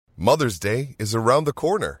Mother's Day is around the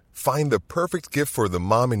corner. Find the perfect gift for the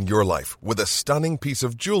mom in your life with a stunning piece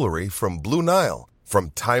of jewelry from Blue Nile.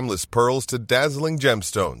 From timeless pearls to dazzling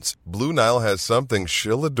gemstones, Blue Nile has something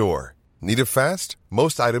she'll adore. Need it fast?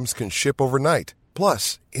 Most items can ship overnight.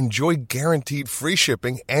 Plus, enjoy guaranteed free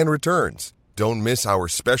shipping and returns. Don't miss our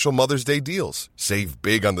special Mother's Day deals. Save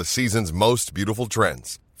big on the season's most beautiful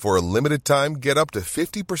trends. For a limited time, get up to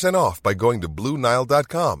 50% off by going to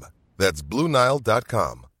BlueNile.com. That's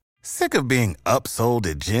BlueNile.com. Sick of being upsold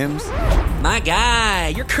at gyms? My guy,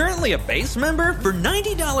 you're currently a base member? For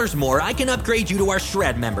 $90 more, I can upgrade you to our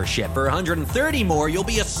Shred membership. For $130 more, you'll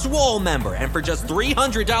be a Swole member. And for just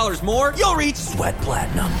 $300 more, you'll reach Sweat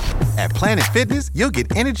Platinum. At Planet Fitness, you'll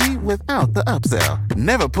get energy without the upsell.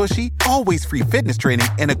 Never pushy, always free fitness training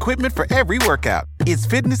and equipment for every workout. It's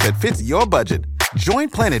fitness that fits your budget. Join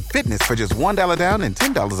Planet Fitness for just $1 down and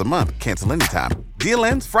 $10 a month. Cancel anytime. Deal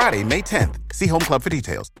ends Friday, May 10th. See Home Club for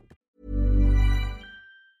details.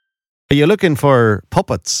 Are you looking for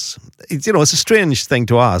puppets? It's a strange thing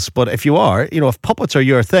to ask, but if you are, if puppets are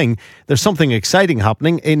your thing, there's something exciting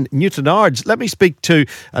happening in Newtownards. Let me speak to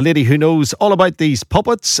a lady who knows all about these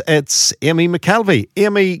puppets. It's Amy McKelvey.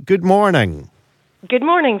 Amy, good morning. Good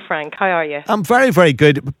morning, Frank. How are you? I'm very, very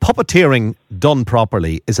good. Puppeteering done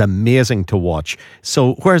properly is amazing to watch.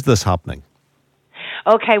 So where's this happening?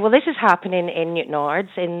 Okay, well, this is happening in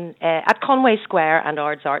Newtownards at Conway Square and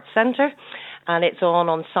Ards Arts Centre. And it's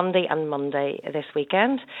on Sunday and Monday this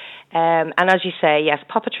weekend. And as you say, yes,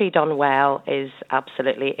 puppetry done well is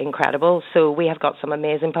absolutely incredible. So we have got some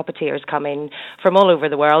amazing puppeteers coming from all over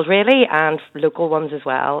the world, really, and local ones as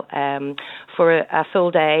well, for a full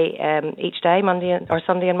day each day,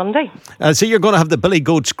 Sunday and Monday. So you're going to have the Billy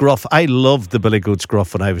Goat's Gruff. I loved the Billy Goat's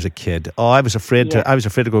Gruff when I was a kid. Oh, I was afraid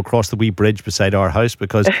to go across the wee bridge beside our house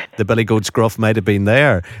because the Billy Goat's Gruff might have been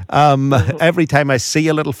there. Every time I see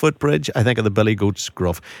a little footbridge, I think of the Billy Goat's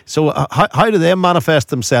Gruff. So how do they manifest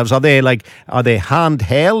themselves? Are they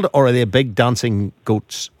handheld or are they big dancing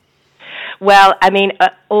goats? Well, I mean,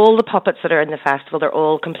 all the puppets that are in the festival, they're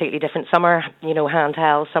all completely different. Some are,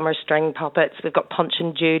 handheld, some are string puppets. We've got Punch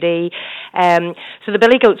and Judy. So the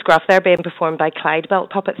Billy Goat's Gruff, they're being performed by Clydebelt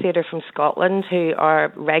Puppet Theatre from Scotland, who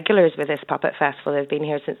are regulars with this puppet festival. They've been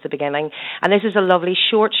here since the beginning. And this is a lovely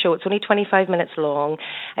short show. It's only 25 minutes long.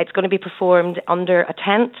 It's going to be performed under a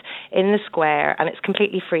tent in the square, and it's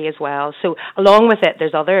completely free as well. So along with it,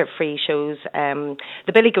 there's other free shows. The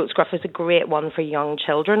Billy Goat's Gruff is a great one for young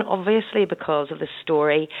children, obviously, because of the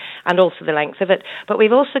story and also the length of it. But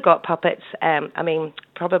we've also got puppets.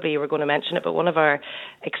 Probably you were going to mention it, but one of our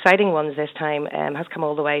exciting ones this time has come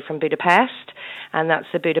all the way from Budapest, and that's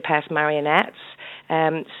the Budapest Marionettes.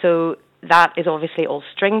 So that is obviously all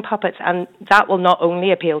string puppets, and that will not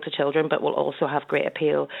only appeal to children, but will also have great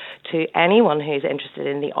appeal to anyone who's interested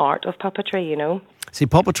in the art of puppetry, See,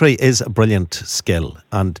 puppetry is a brilliant skill,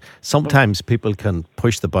 and sometimes people can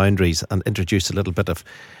push the boundaries and introduce a little bit of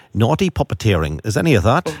naughty puppeteering. Is any of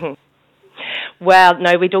that? Mm-hmm. Well,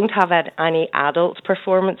 no, we don't have any adult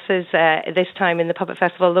performances this time in the Puppet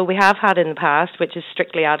Festival, though we have had in the past, which is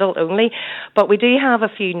strictly adult only. But we do have a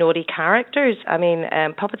few naughty characters. I mean,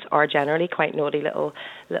 puppets are generally quite naughty little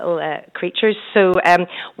creatures. So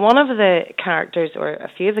one of the characters, or a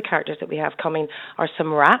few of the characters that we have coming, are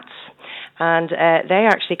some rats. And they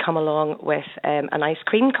actually come along with an ice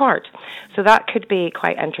cream cart. So that could be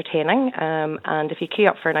quite entertaining. And if you queue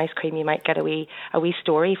up for an ice cream, you might get a wee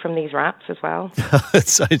story from these rats as well. It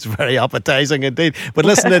sounds very appetising indeed. But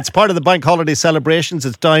listen, it's part of the bank holiday celebrations.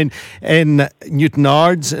 It's down in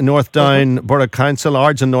Newtownards, North Down Borough Council,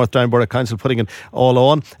 Ards and North Down Borough Council putting it all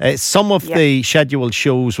on. Some of the scheduled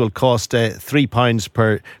shows will cost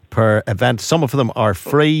 £3 per event. Some of them are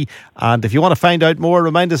free. And if you want to find out more,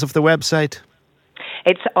 remind us of the website.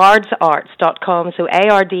 It's ardsarts.com, so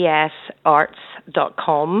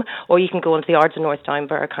ARDSarts.com, or you can go onto the Ards and North Down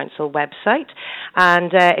Borough Council website.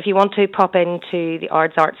 And if you want to pop into the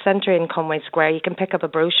Ards Arts Centre in Conway Square, you can pick up a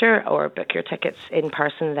brochure or book your tickets in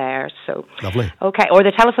person there. So lovely. Okay, or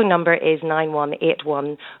the telephone number is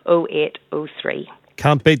 91810803.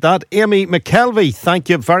 Can't beat that. Amy McKelvey, thank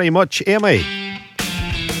you very much, Amy.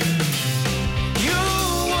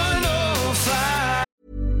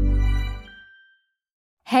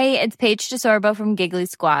 Hey, it's Paige DeSorbo from Giggly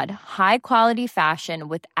Squad. High quality fashion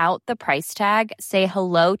without the price tag. Say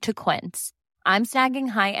hello to Quince. I'm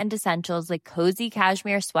snagging high-end essentials like cozy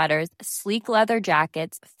cashmere sweaters, sleek leather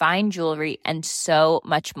jackets, fine jewelry, and so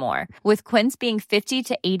much more. With Quince being 50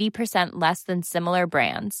 to 80% less than similar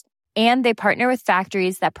brands. And they partner with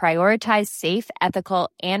factories that prioritize safe, ethical,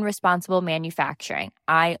 and responsible manufacturing.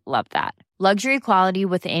 I love that. Luxury quality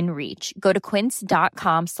within reach. Go to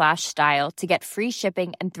quince.com/style to get free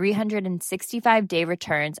shipping and 365-day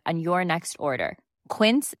returns on your next order.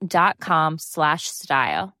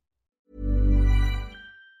 Quince.com/style.